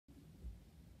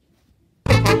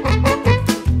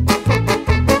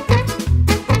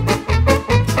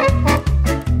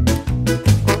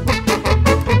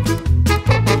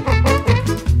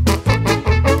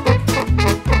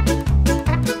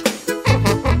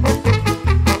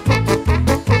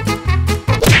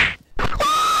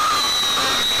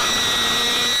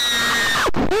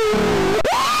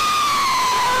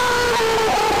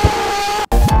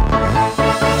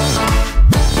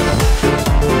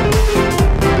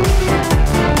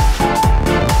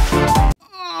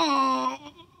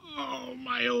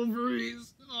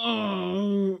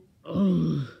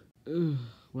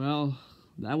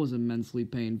That was immensely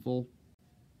painful.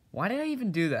 Why did I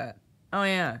even do that? Oh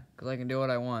yeah, because I can do what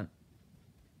I want.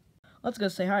 Let's go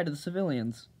say hi to the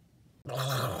civilians.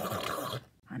 I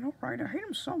know, right? I hate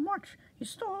him so much. He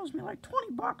still owes me like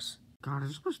 20 bucks. God, I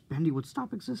just wish Bendy would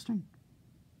stop existing.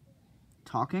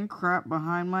 Talking crap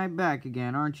behind my back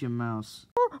again, aren't you, Mouse?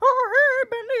 Oh, hey,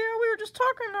 Bendy, we were just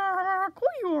talking, how cool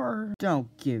you are.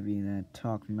 Don't give me that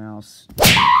talk, Mouse.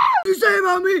 You say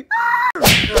about me?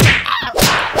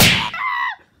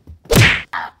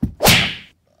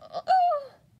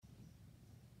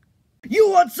 You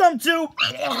want some too?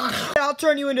 I'll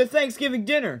turn you into Thanksgiving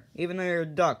dinner, even though you're a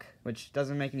duck, which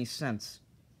doesn't make any sense.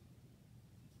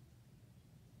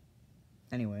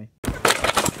 Anyway.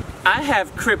 I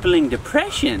have crippling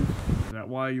depression. Is that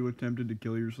why you attempted to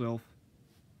kill yourself?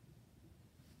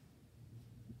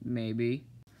 Maybe.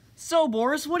 So,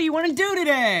 Boris, what do you want to do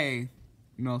today?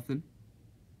 Nothing.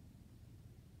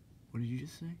 What did you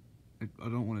just say? I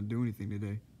don't want to do anything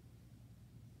today.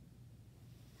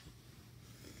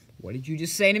 What did you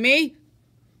just say to me?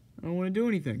 I don't want to do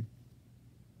anything.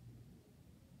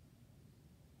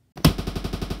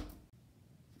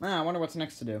 I wonder what's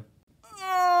next to do.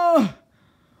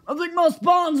 I think my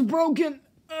spine's broken.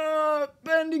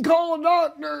 Bendy, call a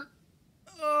doctor.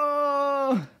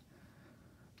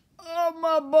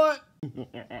 My butt.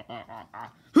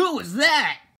 Who was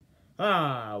that?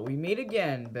 We meet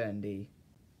again, Bendy.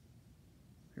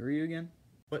 Who are you again?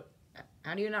 What?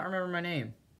 How do you not remember my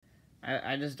name?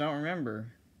 I just don't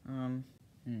remember.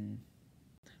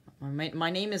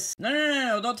 My name is...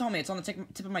 No, don't tell me. It's on the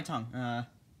tip of my tongue.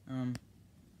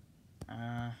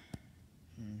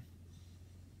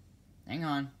 Hang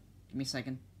on. Give me a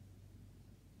second.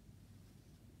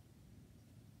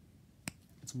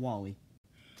 It's Wally.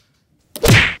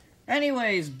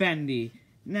 Anyways, Bendy.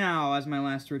 Now, as my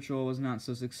last ritual was not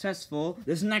so successful,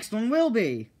 this next one will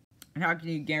be. And how can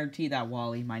you guarantee that,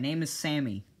 Wally? My name is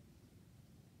Sammy.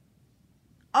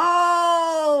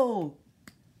 Oh!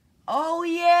 Oh,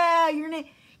 yeah! Your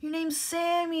name's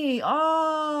Sammy!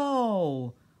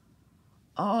 Oh!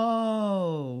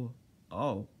 Oh!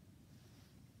 Oh.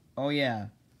 Oh, yeah.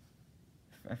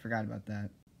 I forgot about that.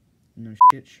 No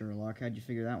shit, Sherlock. How'd you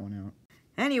figure that one out?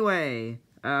 Anyway,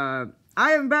 I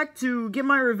am back to get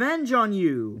my revenge on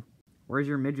you. Where's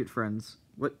your midget friends?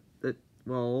 What?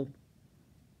 Well,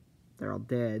 they're all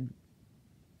dead.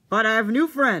 But I have a new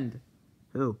friend.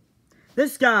 Who?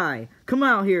 This guy. Come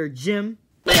out here, Jim.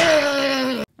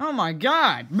 Oh my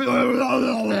god.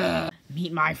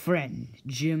 Meet my friend,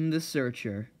 Jim the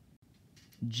Searcher.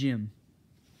 Jim.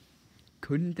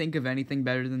 Couldn't think of anything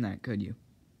better than that, could you?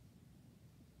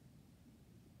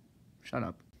 Shut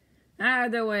up. Out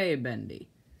of the way, Bendy.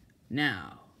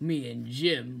 Now, me and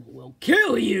Jim will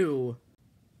kill you!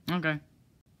 Okay.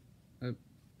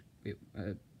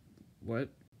 What?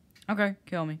 Okay,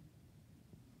 kill me.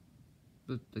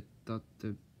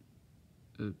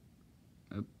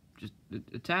 Just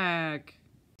attack.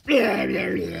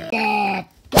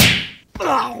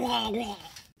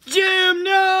 Jim,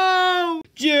 no!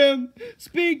 Jim,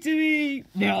 speak to me!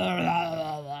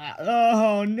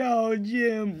 Oh, no,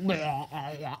 Jim.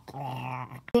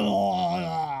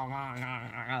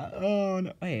 Oh,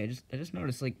 no. Hey, I just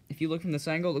noticed, like, if you look from this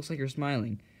angle, it looks like you're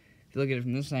smiling. If you look at it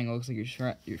from this angle, it looks like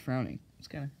you're frowning. It's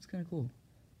kind of cool.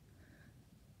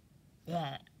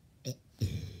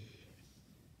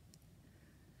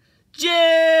 Jim!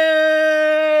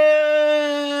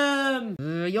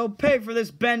 You'll pay for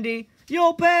this, Bendy.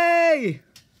 You'll pay!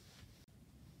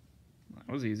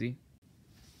 That was easy.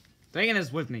 Taking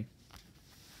this with me.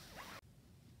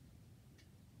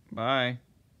 Bye.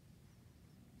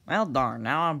 Well, darn,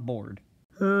 now I'm bored.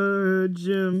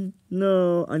 Jim,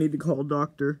 no, I need to call a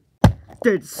doctor.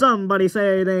 Did somebody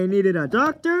say they needed a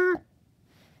doctor?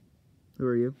 Who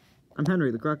are you? I'm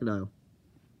Henry the Crocodile.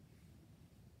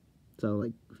 So,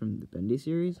 like, from the Bendy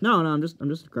series? No, I'm just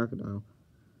a crocodile.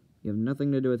 You have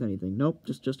nothing to do with anything. Nope,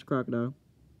 just a crocodile.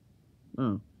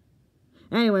 Oh.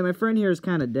 Anyway, my friend here is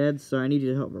kind of dead, so I need you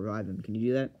to help revive him. Can you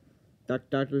do that?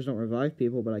 Doctors don't revive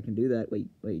people, but I can do that. Wait,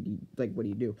 what do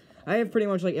you do? I have pretty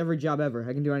much, like, every job ever.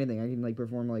 I can do anything. I can, like,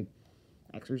 perform, like,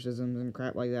 exorcisms and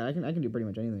crap like that. I can do pretty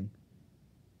much anything.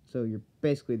 So you're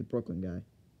basically the Brooklyn guy.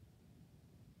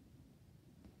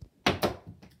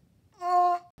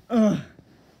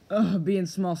 Being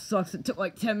small sucks. It took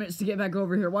like 10 minutes to get back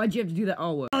over here. Why'd you have to do that?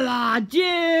 Oh, what?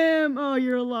 Jim! Oh,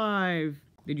 you're alive.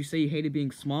 Did you say you hated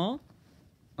being small?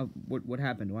 What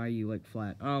happened? Why are you, like,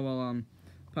 flat? Oh, well,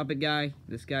 puppet guy.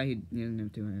 This guy, he doesn't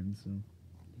have 2 hands, so.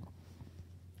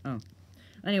 Oh.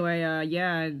 Anyway,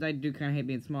 yeah, I do kind of hate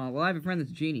being small. Well, I have a friend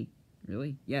that's a genie.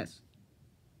 Really? Yes.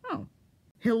 Oh.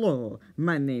 Hello,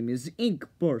 my name is Ink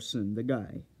Person, the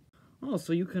guy. Oh,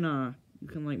 so you can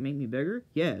like make me bigger?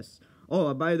 Yes.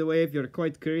 Oh, by the way, if you're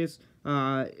quite curious,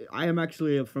 I am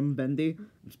actually from Bendy.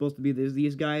 I'm supposed to be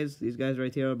these guys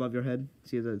right here above your head.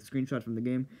 See the screenshot from the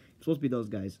game? I'm supposed to be those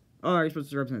guys. Oh, you're supposed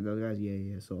to represent those guys?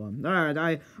 Yeah. So,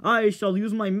 alright, I shall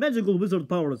use my magical wizard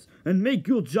powers and make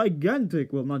you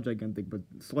gigantic. Well, not gigantic, but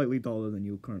slightly taller than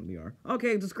you currently are.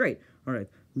 Okay, that's great. Alright.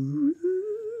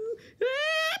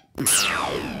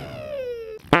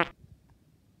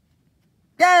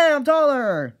 Yeah, I'm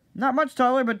taller! Not much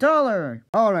taller, but taller!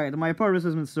 Alright, my purpose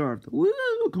has been served. Woo!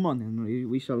 Come on then,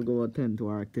 we shall go attend to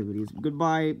our activities.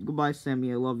 Goodbye,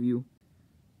 Sammy, I love you.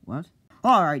 What?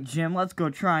 Alright, Jim, let's go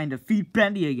try and defeat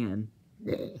Bendy again.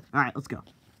 Alright, let's go.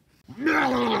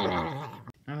 Oh,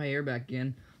 hey, you're back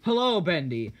again. Hello,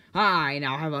 Bendy. I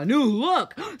now have a new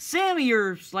look. Sammy,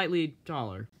 you're slightly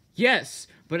taller. Yes,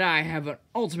 but I have an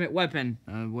ultimate weapon.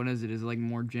 What is it? Is it like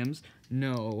more gems?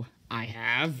 No, I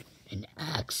have an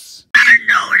axe. I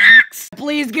know an axe.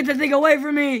 Please get the thing away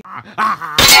from me.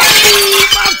 My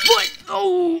foot.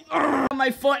 Oh,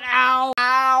 my foot. Ow.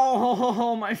 Ow.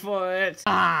 Oh, my foot.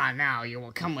 Now you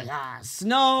will come with us.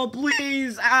 No,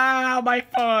 please. Ow, my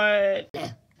foot.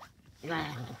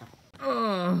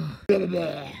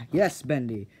 Yes,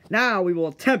 Bendy. Now we will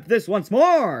attempt this once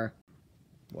more.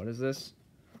 What is this?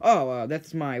 Oh,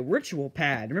 that's my ritual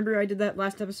pad. Remember I did that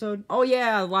last episode? Oh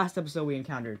yeah, last episode we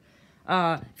encountered.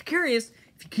 If you're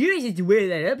curious as to where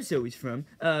that episode was from,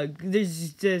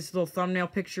 there's this little thumbnail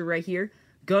picture right here.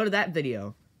 Go to that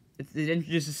video. It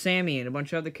introduces Sammy and a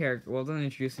bunch of other characters. Well, it doesn't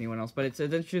introduce anyone else, but it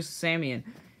introduces Sammy, and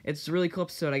it's a really cool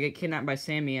episode. I get kidnapped by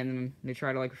Sammy, and then they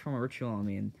try to like perform a ritual on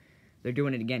me, and they're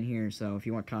doing it again here. So if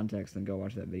you want context, then go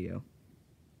watch that video.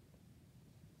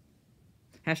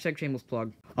 Hashtag shameless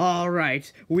plug.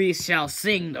 Alright, we shall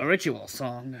sing the ritual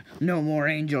song. No more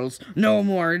angels, no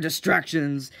more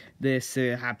distractions. This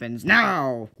happens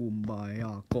now.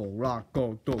 Kumbaya ko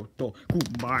rako to to.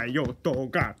 Kumbaya to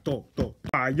gato to.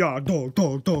 Kumbaya to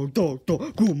to to to.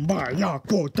 Kumbaya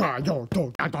ko ta yo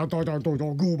to. Kumbaya to to to.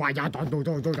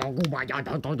 Kumbaya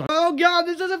to to. Oh god,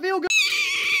 this doesn't feel good.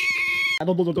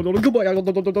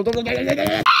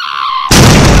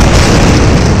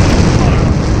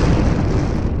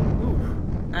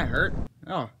 That hurt.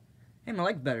 Oh. Hey, my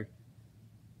leg's better.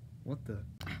 What the?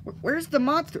 Where's the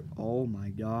monster? Oh my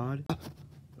god.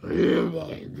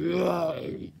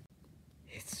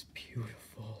 It's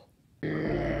beautiful. The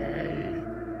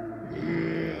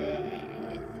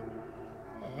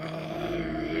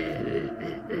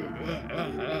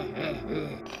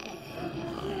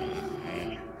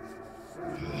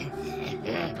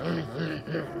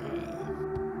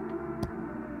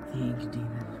ink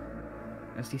demon.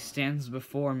 As he stands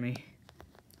before me,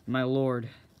 my lord,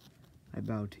 I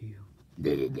bow to you.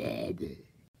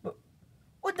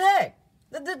 What the heck?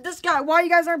 This guy, why you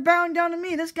guys aren't bowing down to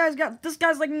me? This guy's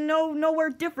like nowhere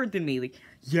different than me. Like,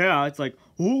 yeah, it's like,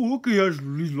 oh look, he's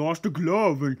lost a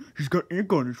glove and he's got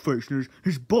ink on his face and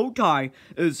his bow tie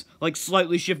is like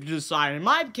slightly shifted to the side. In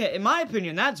my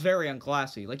opinion, that's very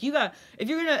unclassy. Like, you got if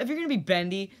you're gonna be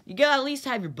Bendy, you gotta at least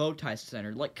have your bow tie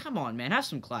centered. Like, come on, man, have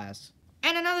some class.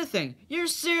 And another thing, you're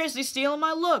seriously stealing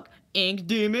my look, Ink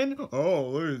Demon.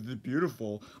 Oh, this is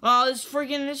beautiful. Oh, it's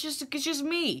just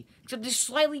me. Except he's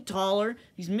slightly taller,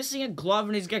 he's missing a glove,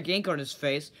 and he's got ink on his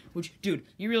face. Which, dude,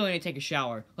 you really need to take a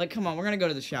shower. Like, come on, we're gonna go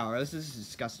to the shower. This is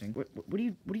disgusting. What are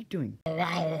you doing?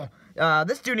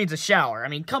 This dude needs a shower. I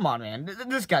mean, come on, man.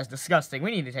 This guy's disgusting.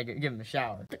 We need to give him a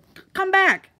shower. Come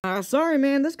back! Sorry,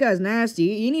 man, this guy's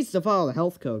nasty. He needs to follow the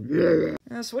health code.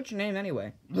 So what's your name,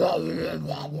 anyway?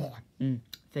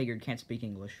 Figured, can't speak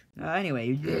English.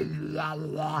 Anyway,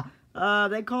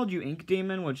 they called you Ink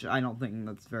Demon, which I don't think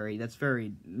that's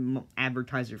very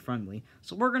advertiser friendly.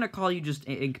 So we're gonna call you just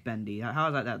Ink Bendy. How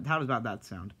does that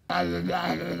sound?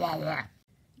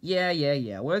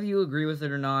 Yeah. Whether you agree with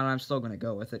it or not, I'm still gonna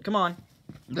go with it. Come on.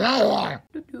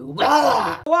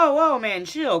 Whoa, man,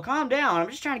 chill, calm down. I'm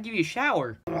just trying to give you a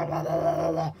shower. I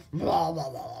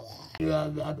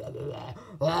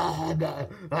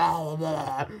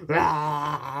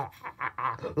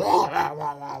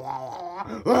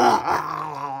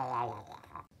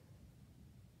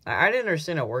didn't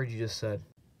understand a word you just said.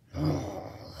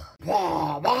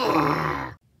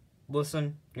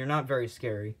 Listen, you're not very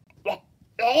scary.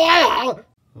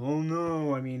 Oh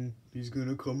no, I mean, he's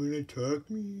gonna come and attack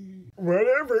me.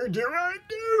 Whatever do I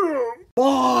do?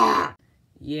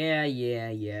 Yeah,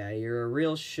 you're a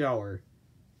real shower.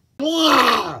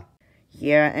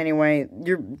 Yeah, anyway,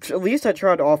 at least I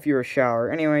tried to offer you a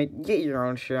shower. Anyway, get your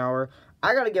own shower.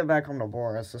 I gotta get back home to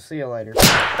Boris, so see you later.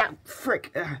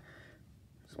 Frick.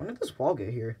 When did this wall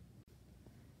get here?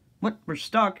 What? We're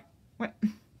stuck? What?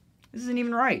 This isn't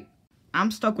even right. I'm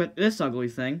stuck with this ugly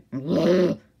thing.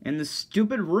 In this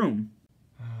stupid room.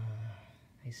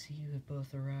 I see you have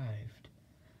both arrived.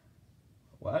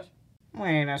 What?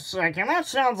 Wait a second, that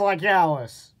sounds like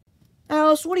Alice.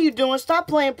 Alice, what are you doing? Stop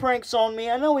playing pranks on me.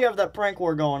 I know we have that prank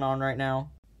war going on right now.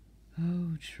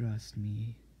 Oh, trust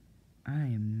me. I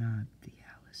am not the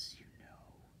Alice you